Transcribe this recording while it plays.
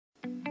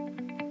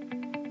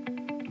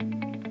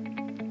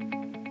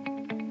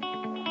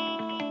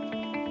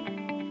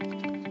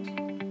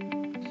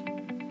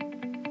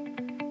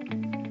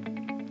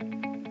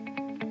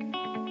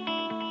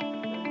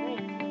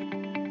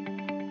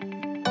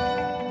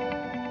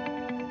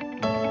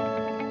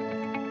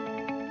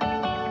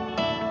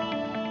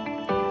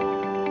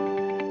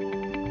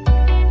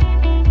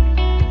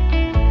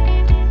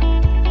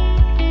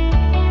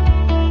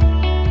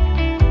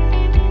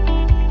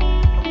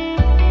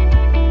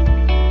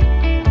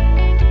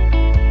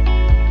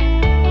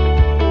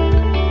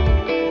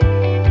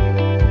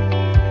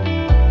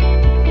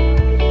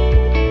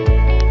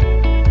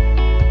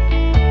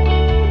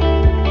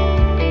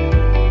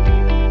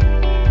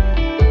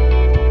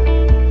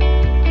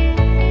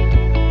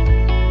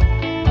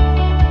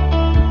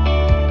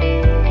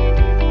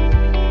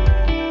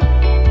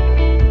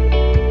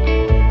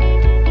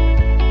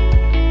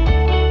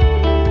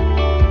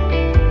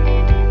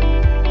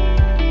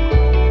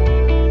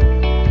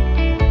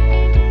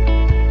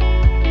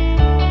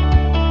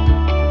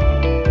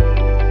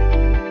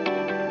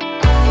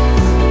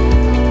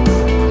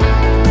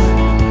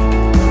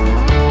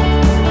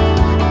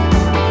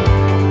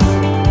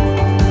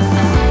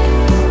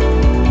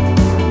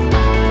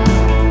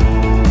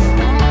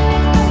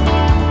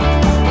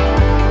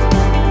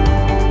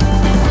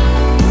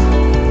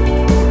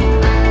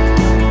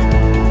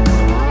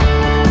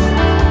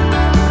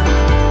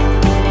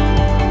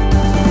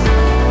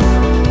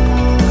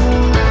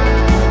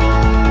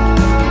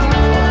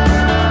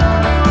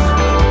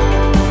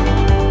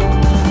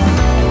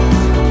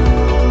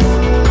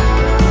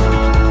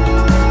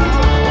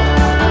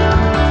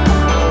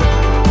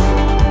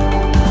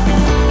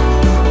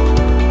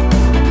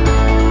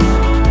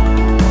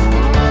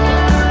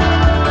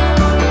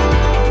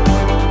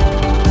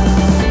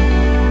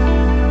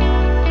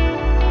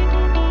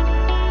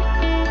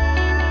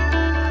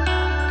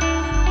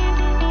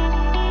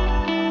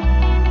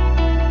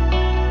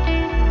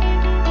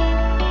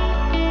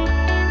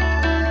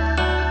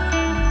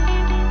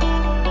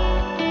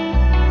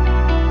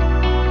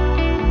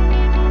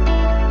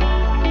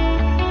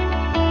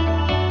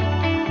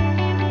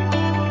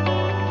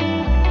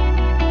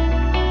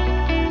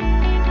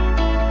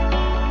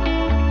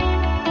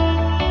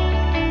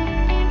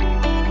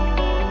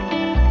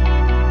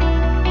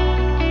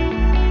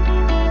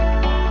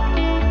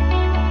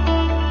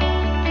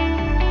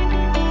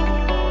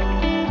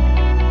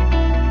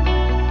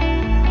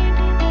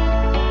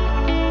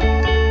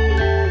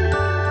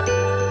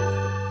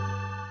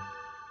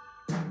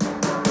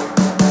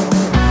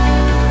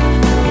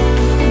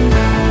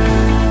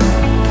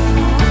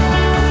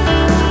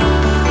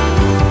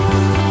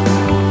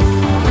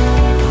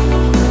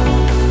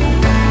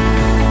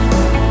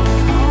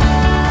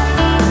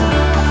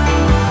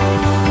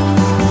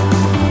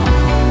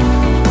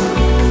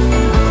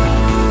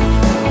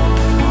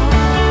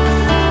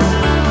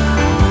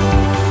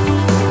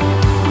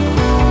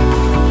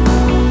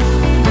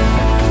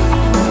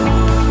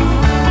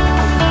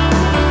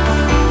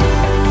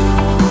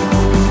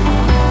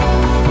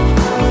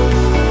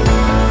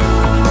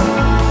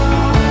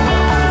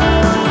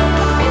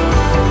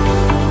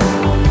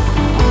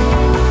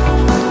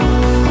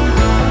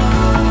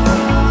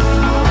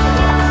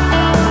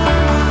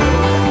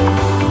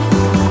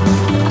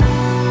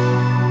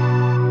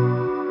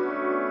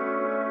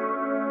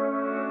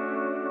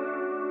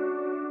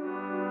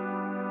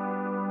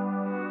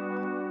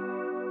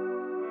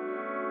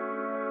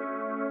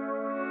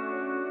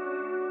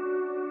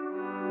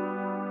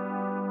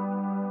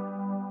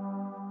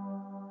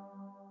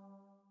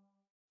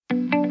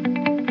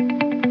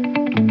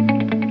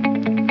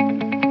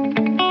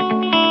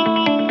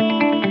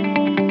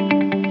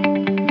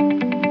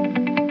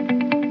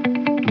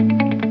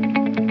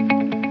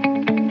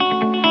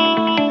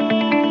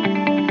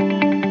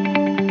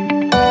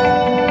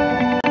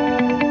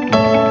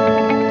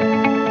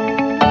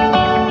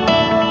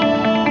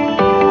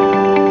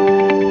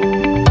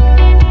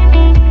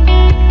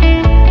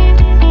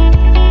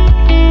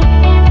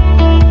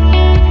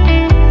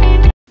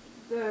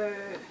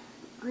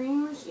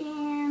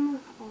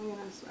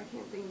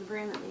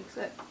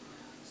that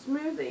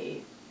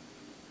smoothie,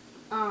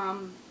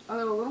 although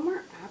a little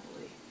more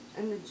appley,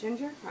 and the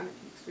ginger kind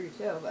of peeks through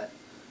too, but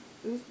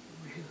it was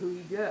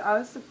really good. I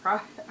was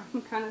surprised.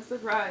 I'm kind of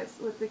surprised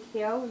with the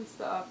kale and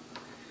stuff.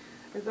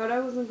 I thought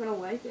I wasn't gonna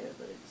like it,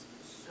 but it's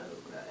so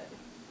good.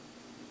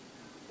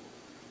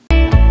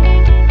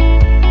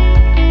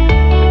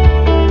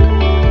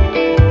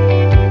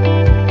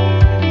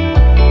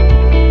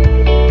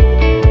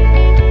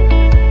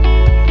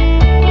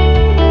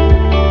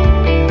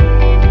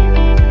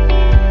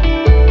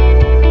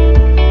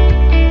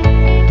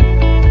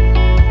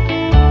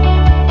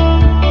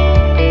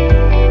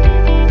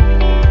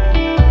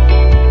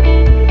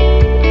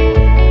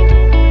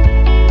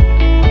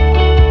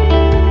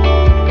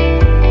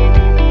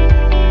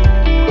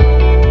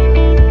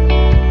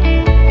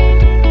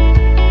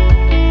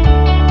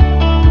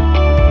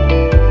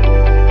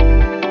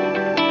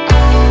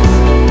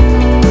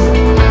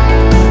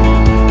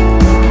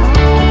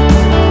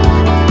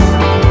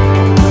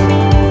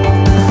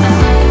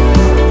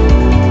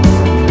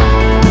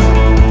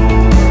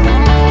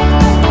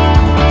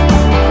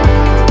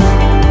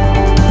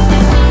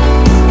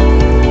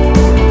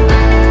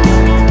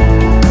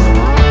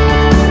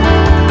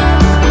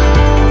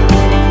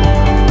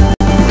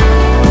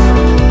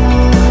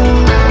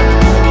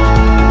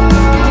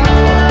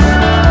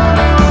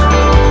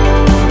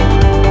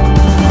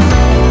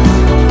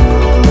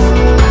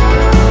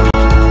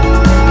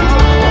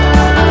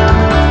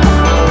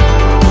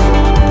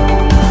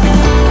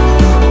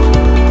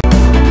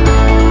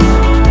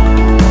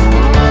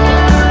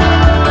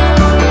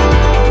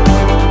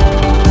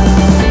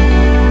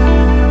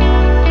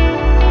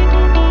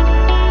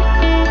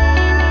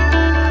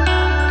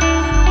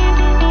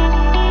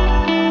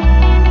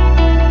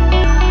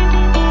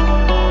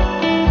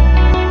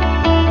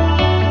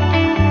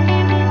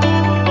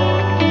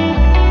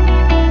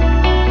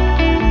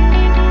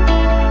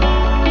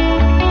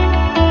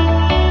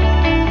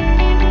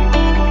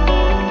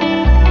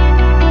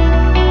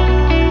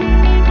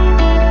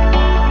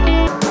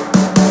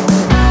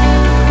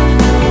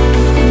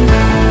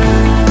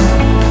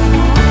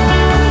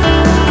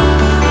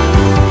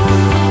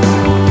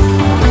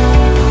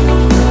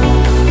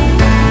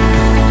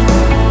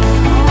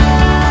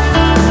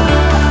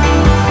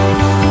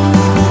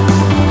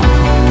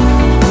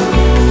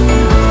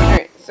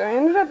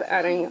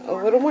 Adding a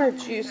little more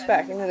juice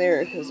back into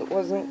there because it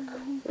wasn't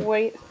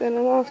quite thin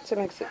enough to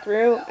mix it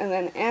through, and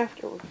then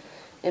after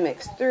it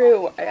mixed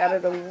through, I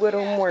added a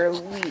little more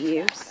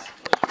leaves.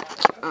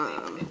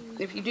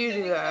 If you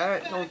do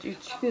that, don't do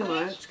too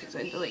much because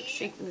I had to like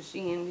shake the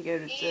machine to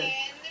get it to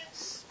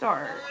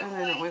start, and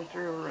then it went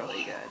through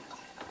really good.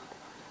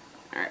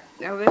 Alright,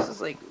 now this is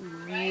like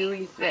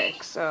really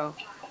thick, so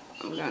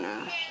I'm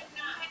gonna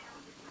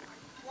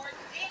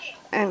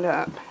end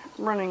up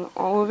running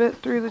all of it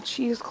through the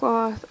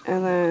cheesecloth,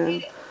 and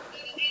then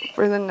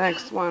for the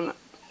next one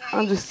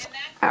I'll just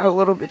add a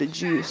little bit of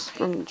juice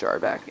from the jar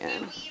back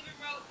in.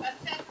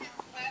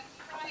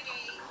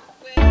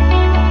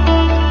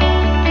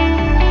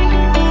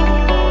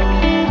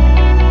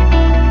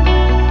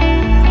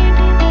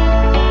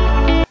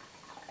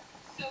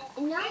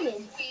 Not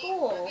in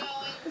school.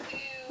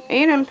 I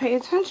didn't pay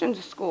attention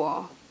to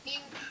school.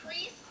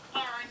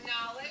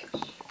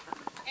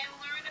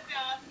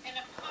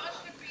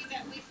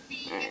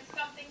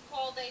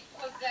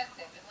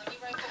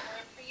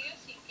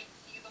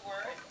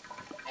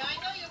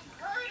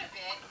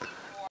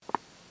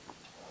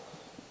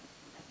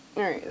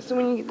 Alright, so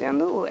when you get down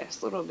to the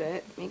last little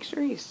bit, make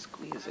sure you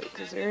squeeze it,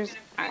 because there's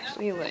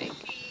actually like,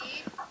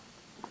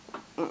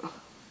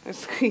 I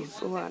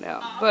squeezed a lot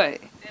out, but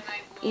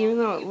even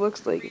though it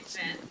looks like it's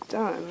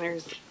done,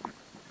 there's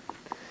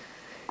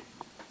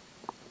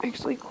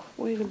actually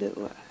quite a bit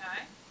left.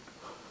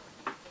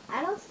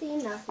 I don't see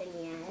nothing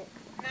yet.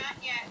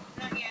 Not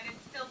yet,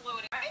 it's still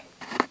loading, right?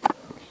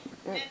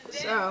 Right,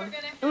 so,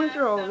 I went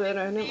through all of it.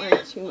 I didn't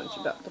worry too much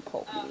about the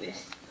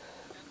pulpies.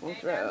 We'll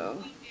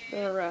throw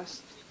the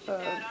rest of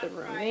the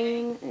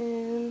romaine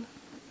in.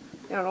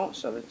 Now don't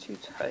shove it too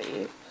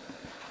tight.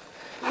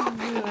 And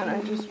then I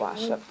just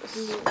washed up the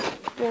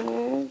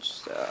spinach,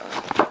 so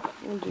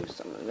we'll do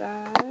some of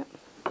that.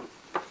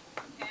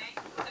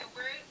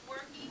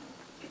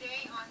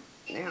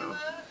 Now,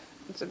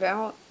 it's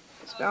about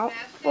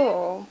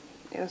full.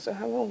 Yeah, so I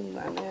have a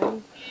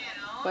lemon,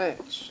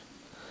 which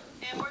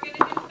and we're going to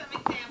do some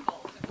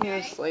examples, okay? I'm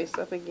going to slice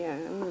up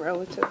again,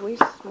 relatively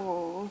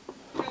small.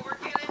 So we're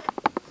going to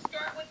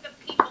start with the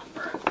people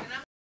first. And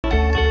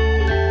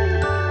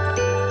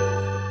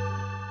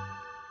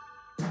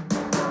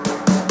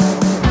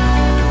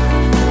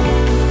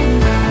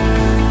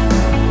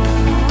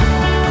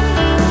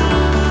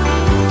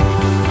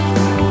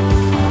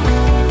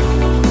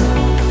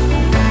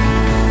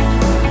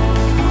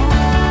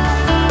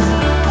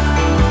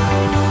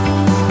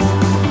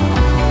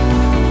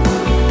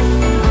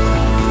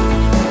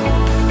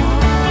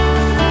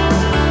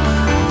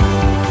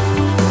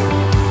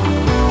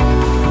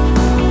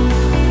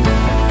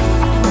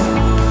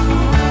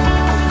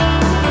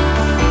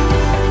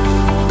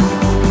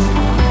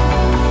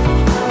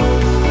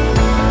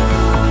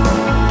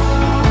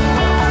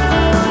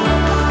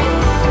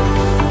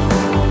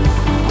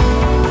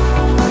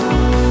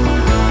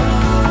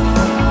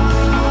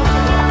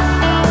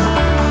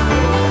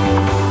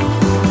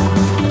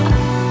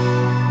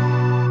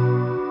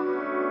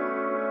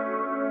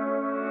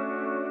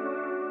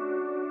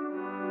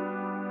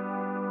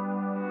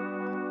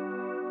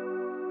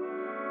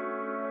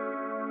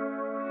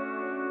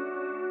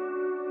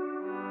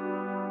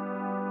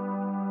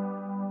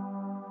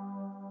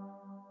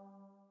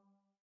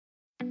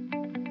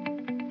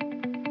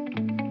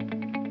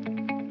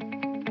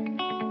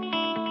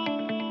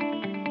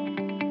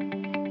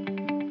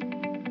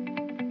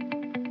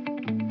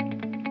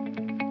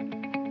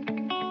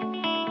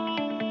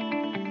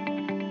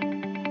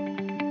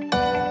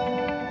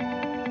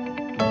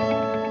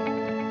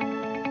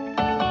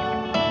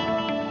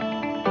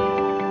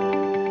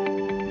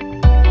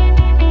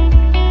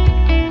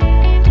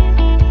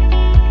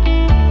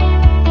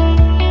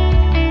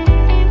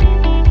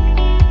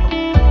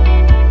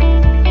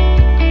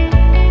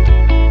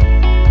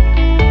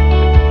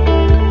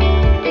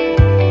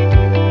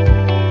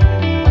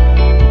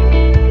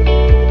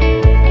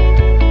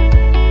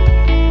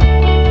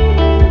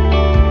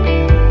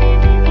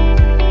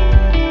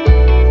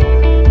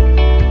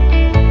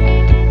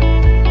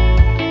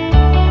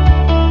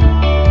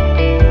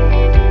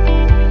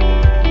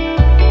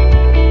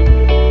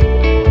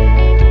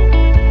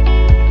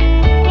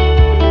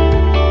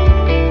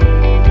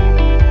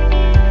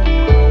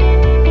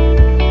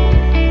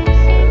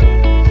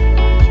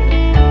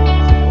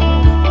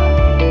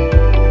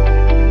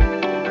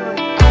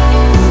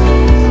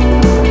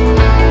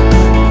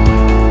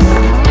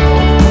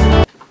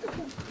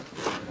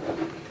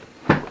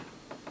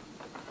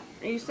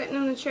Are you sitting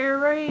in the chair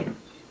right?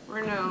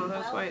 Or no?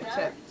 That's why it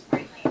tipped.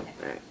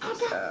 Alright,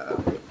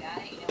 so.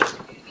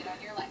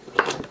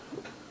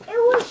 It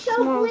was so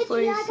Small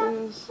glitchy, I got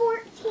slices.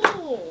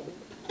 14.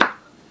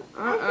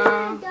 I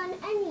haven't done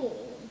any.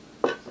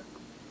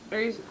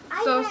 Are you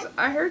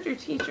I heard your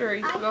teacher. Are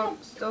you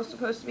still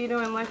supposed to be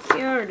doing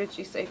Lexia, or did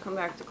she say come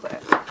back to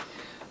class?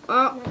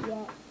 Well,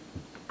 Not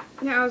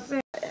yet. how's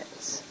it?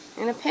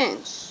 In a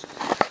pinch.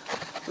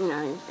 You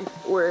know,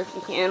 or if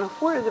you can't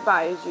afford to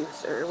buy a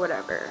juice or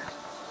whatever.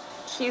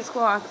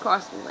 Cheesecloth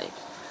cost me like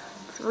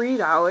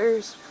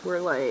 $3 for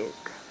like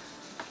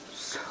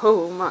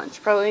so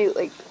much. Probably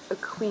like a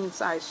queen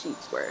size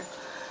sheet's worth.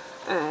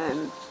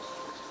 And,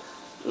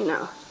 you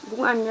know,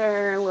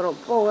 blender, little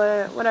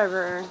bullet,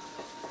 whatever.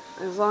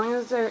 As long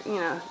as they're, you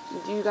know,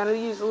 you gotta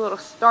use a little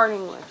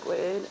starting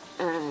liquid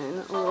and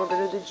a little bit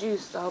of the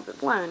juice to help it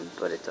blend,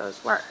 but it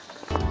does work.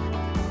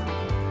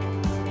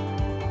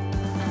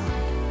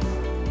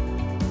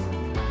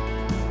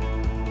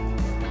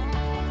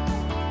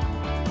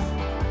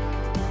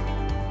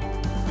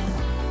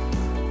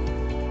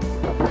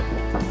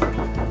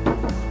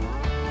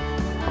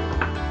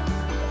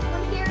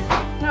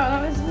 No,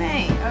 that was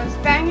me. I was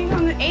banging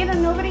on the Ada,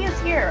 nobody is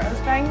here. I was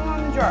banging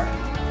on the jar.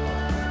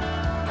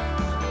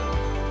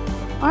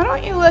 Why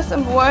don't you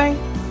listen, boy?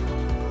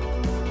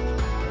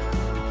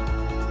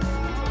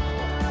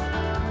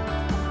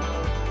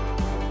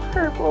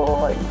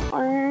 Purple and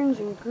orange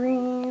and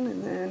green,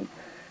 and then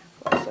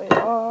wash it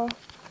off.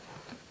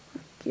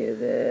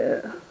 Give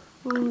it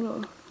a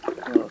little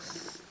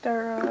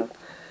stir up.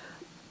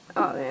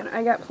 Oh man,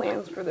 I got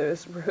plans for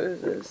those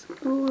roses.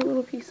 Ooh, a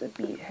little piece of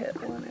beet hit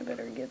one. I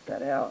better get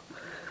that out.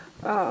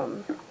 I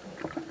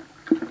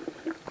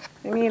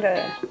made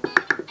a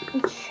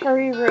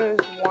cherry rose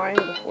wine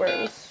before.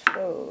 It was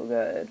so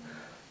good.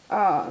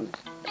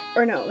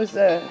 Or no, it was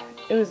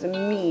a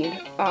mead,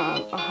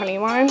 a honey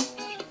wine.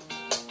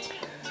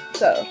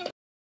 So,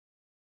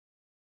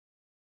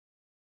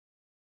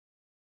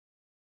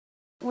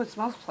 it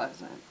smells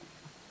pleasant,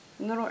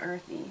 a little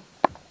earthy.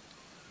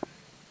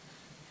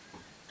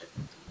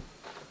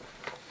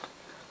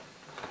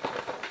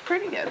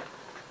 Pretty good.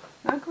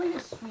 Not quite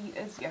as sweet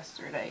as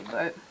yesterday,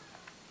 but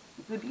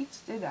the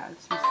beets did add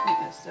some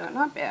sweetness to it.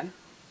 Not bad.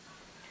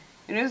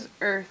 It is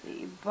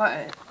earthy,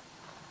 but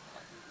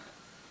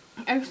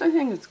I actually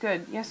think it's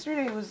good.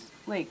 Yesterday was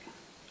like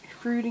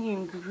fruity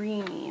and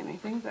greeny, and I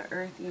think the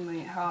earthy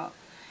might help.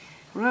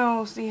 I don't know,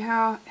 we'll see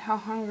how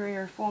hungry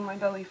or full my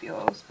belly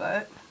feels,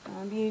 but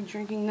I'll be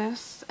drinking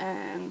this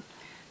and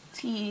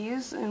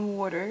teas and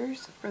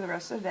waters for the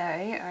rest of the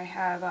day. I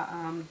have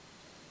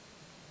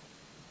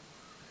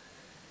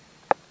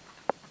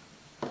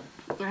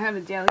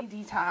a daily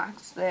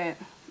detox that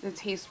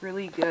tastes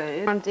really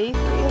good. On day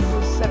 3 of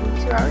the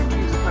 72-hour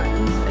juice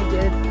cleanse, I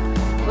did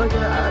look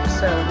it up.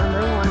 So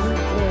number 1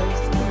 is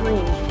the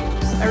green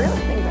juice. I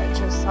really think that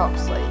just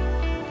helps like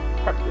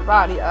prep your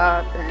body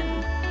up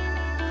and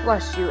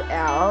flush you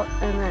out.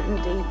 And then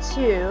day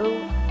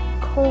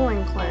 2,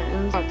 colon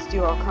cleanse. Let's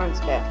do all kinds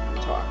of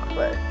bathroom talk,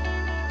 but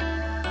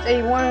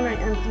day 1 I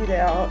emptied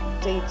out.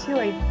 Day 2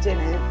 I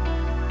didn't.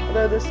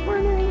 Although this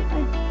morning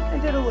I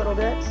did a little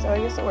bit, so I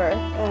guess it worked.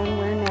 And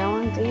we're now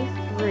on day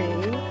 3,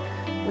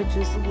 which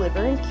is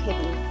liver and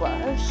kidney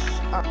flush.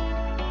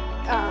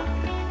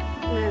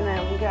 And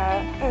then we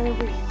got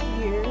over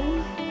here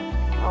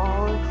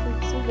all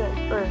fruits and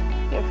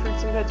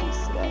veggies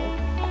today.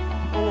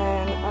 And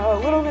then a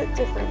little bit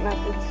different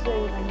method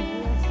today than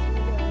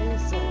yesterday,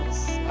 since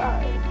I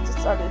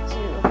decided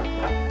to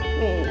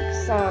make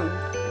some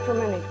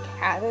fermented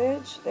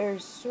cabbage.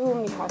 There's so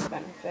many health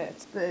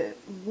benefits. The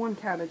one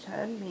cabbage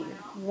head made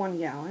 1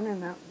 gallon,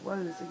 and that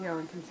was a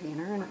gallon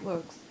container, and it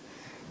looks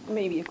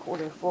maybe a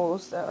quarter full,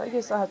 so I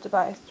guess I'll have to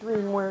buy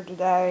 3 more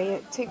today.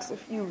 It takes a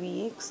few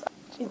weeks.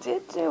 I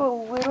did do a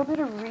little bit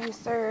of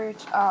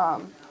research. I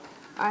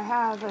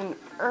have an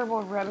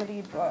herbal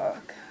remedy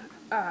book,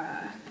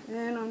 and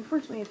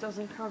unfortunately it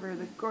doesn't cover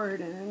the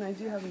garden. I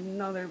do have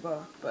another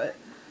book, but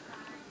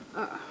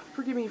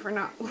forgive me for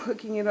not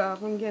looking it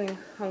up. I'm getting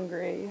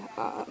hungry.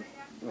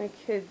 My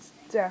kids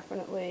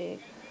definitely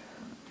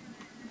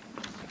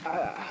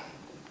I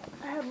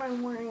had my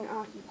morning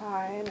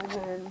occupied, and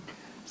then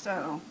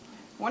so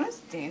one is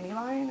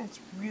dandelion. It's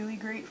really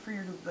great for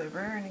your liver,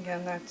 and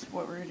again, that's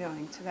what we're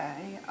doing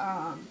today.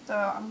 So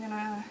I'm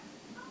gonna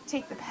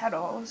take the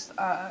petals.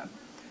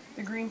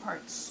 The green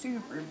part's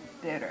super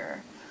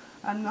bitter.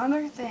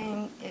 Another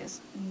thing is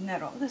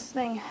nettle. This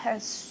thing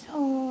has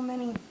so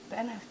many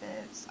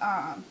benefits.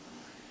 I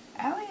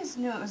always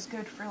knew it was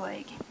good for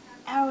like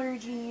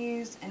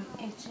allergies and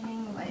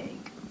itching.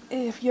 Like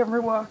if you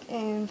ever walk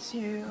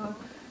into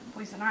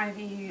poison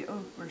ivy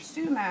or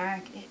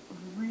sumac, it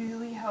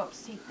really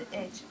helps take the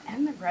itch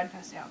and the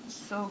redness out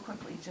so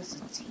quickly,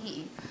 just a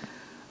tea.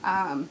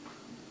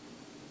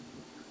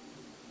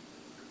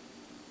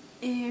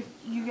 If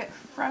you get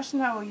fresh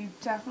nettle, you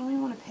definitely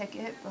want to pick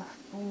it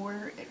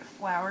before it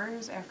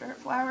flowers. After it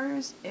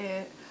flowers,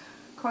 it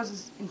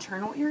causes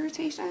internal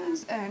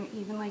irritations and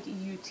even like a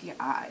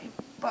UTI.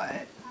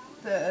 But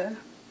the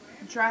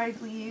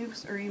dried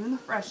leaves or even the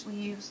fresh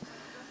leaves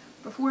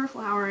before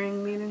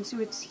flowering made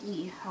into a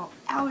tea help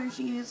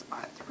allergies,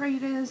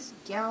 arthritis,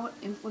 gout,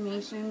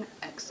 inflammation,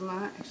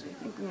 eczema. Actually, I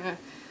think I'm gonna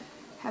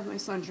have my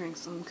son drink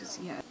some because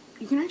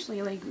you can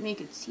actually like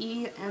make a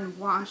tea and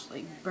wash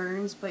like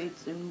burns,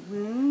 bites, and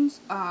wounds.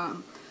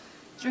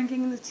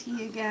 Drinking the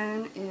tea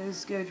again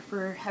is good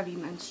for heavy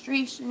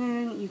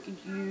menstruation. You could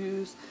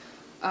use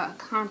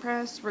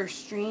compress for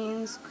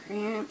strains,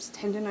 cramps,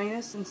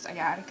 tendonitis, and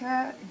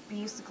sciatica.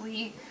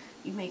 Basically,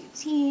 you make a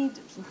tea,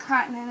 dip some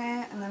cotton in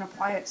it, and then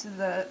apply it to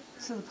the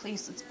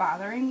place that's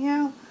bothering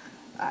you.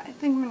 I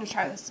think I'm going to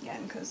try this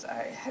again because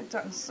I had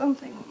done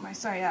something with my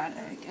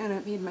sciatic and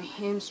it made my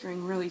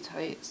hamstring really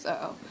tight.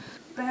 So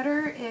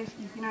better if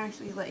you can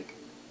actually like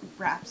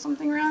wrap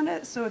something around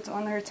it so it's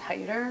on there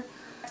tighter.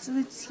 So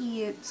the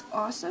tea, it's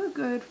also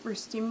good for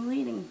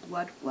stimulating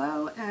blood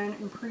flow and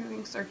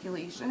improving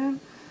circulation,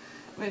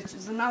 which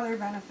is another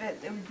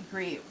benefit that would be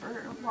great for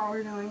while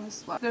we're doing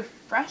this. The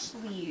fresh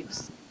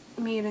leaves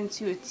made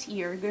into a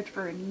tea are good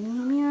for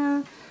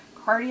anemia,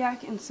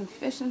 cardiac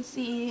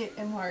insufficiency,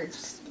 enlarged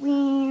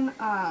spleen,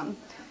 and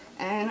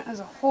as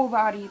a whole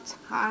body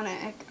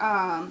tonic.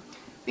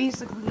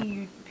 Basically,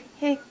 you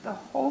pick the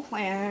whole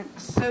plant,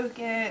 soak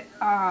it.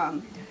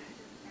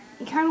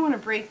 You kind of want to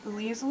break the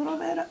leaves a little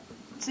bit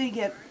to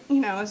get,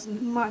 as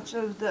much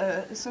of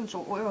the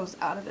essential oils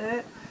out of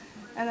it,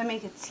 and then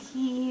make a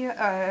tea.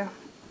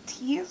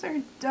 Teas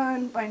are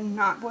done by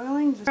not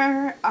boiling. Just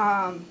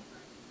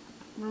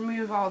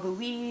remove all the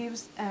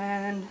leaves,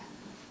 and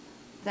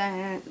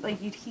then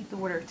you'd heat the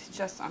water to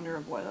just under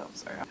a boil.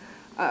 So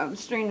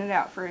strain it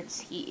out for a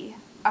tea.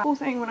 The whole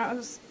thing when I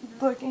was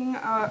looking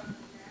up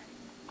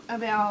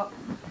about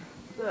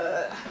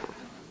the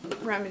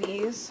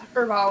remedies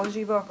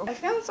herbology book, I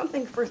found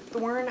something for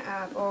thorn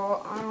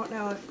apple. I don't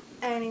know if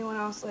anyone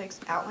else likes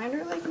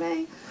Outlander like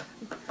me,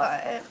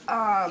 but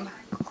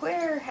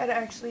Claire had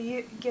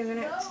actually given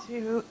it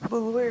to the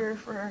lawyer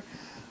for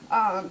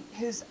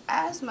his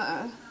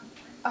asthma,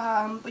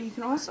 but you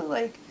can also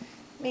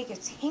make a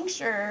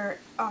tincture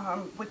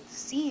with the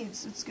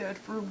seeds. It's good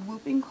for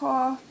whooping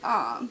cough,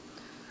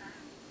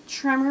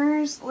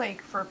 tremors,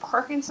 for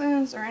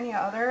Parkinson's or any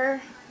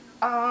other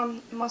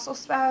muscle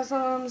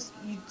spasms.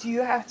 You do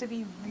have to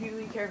be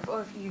really careful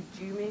if you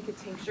do make a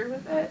tincture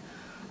with it.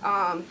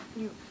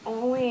 You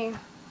only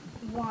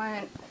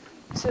want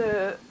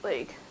to,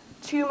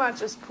 too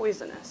much is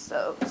poisonous.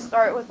 So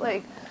start with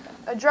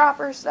a drop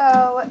or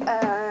so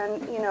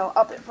and,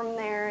 up it from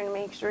there and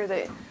make sure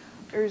that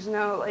there's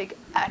no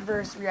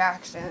adverse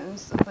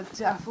reactions, but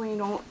definitely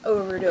don't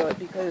overdo it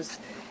because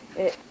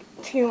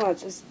too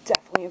much is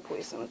definitely a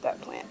poison with that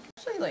plant.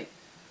 Actually,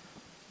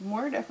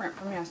 more different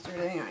from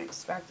yesterday than I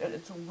expected.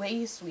 It's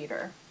way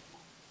sweeter.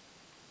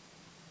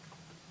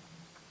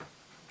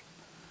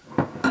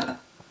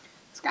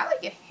 It's got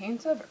a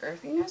hint of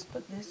earthiness,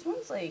 but this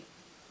one's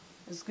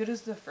as good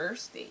as the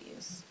first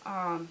days.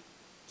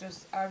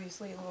 Just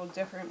obviously a little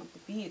different with the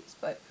beets,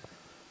 but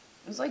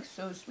it's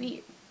so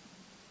sweet.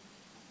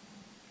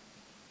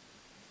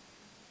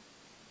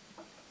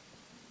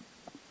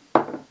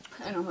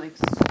 And I'm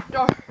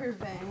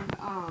starving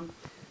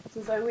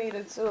since I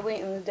waited so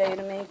late in the day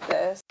to make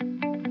this.